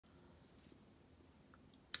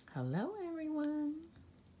Hello everyone.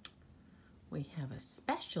 We have a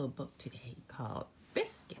special book today called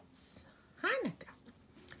Biscuits, Hanukkah,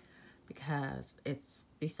 because it's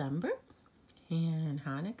December and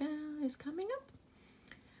Hanukkah is coming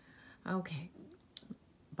up. Okay,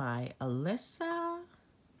 by Alyssa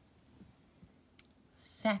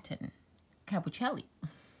Satin Capuccelli.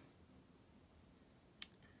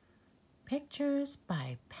 Pictures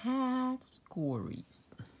by Pat Scories.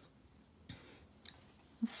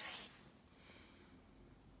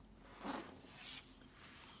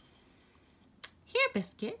 Here,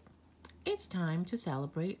 Biscuit, it's time to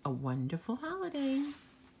celebrate a wonderful holiday.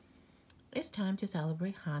 It's time to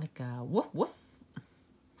celebrate Hanukkah. Woof, woof.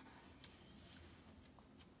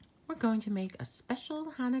 We're going to make a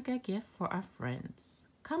special Hanukkah gift for our friends.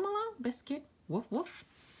 Come along, Biscuit. Woof, woof.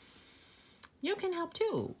 You can help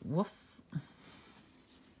too. Woof.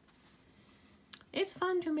 It's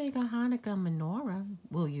fun to make a Hanukkah menorah.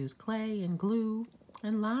 We'll use clay and glue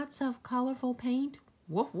and lots of colorful paint.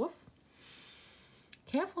 Woof, woof.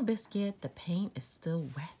 Careful, Biscuit, the paint is still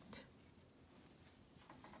wet.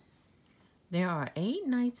 There are 8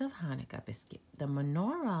 nights of Hanukkah, Biscuit. The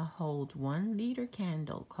menorah holds 1-liter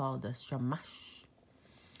candle called the shamash,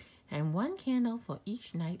 and 1 candle for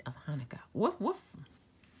each night of Hanukkah. Woof, woof.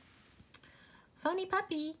 Funny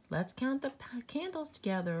puppy, let's count the candles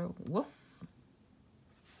together. Woof.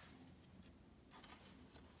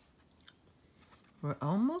 We're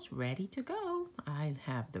almost ready to go. I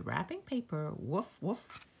have the wrapping paper. Woof,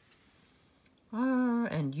 woof.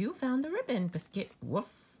 And you found the ribbon, Biscuit.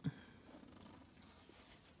 Woof.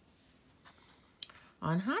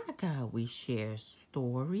 On Hanukkah, we share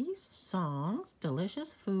stories, songs,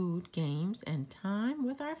 delicious food, games, and time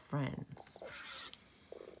with our friends.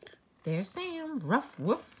 There's Sam. Ruff,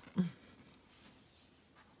 woof.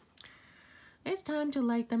 It's time to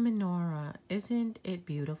light the menorah. Isn't it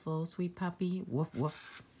beautiful, sweet puppy? Woof,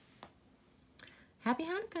 woof. Happy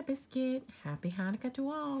Hanukkah, Biscuit. Happy Hanukkah to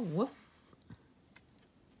all. Woof.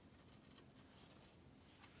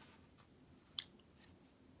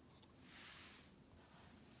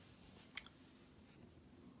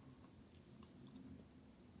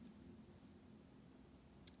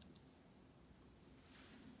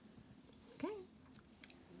 Okay.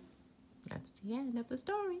 That's the end of the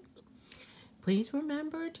story. Please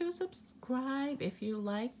remember to subscribe if you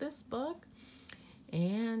like this book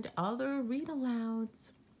and other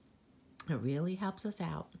read-alouds. It really helps us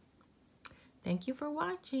out. Thank you for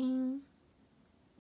watching.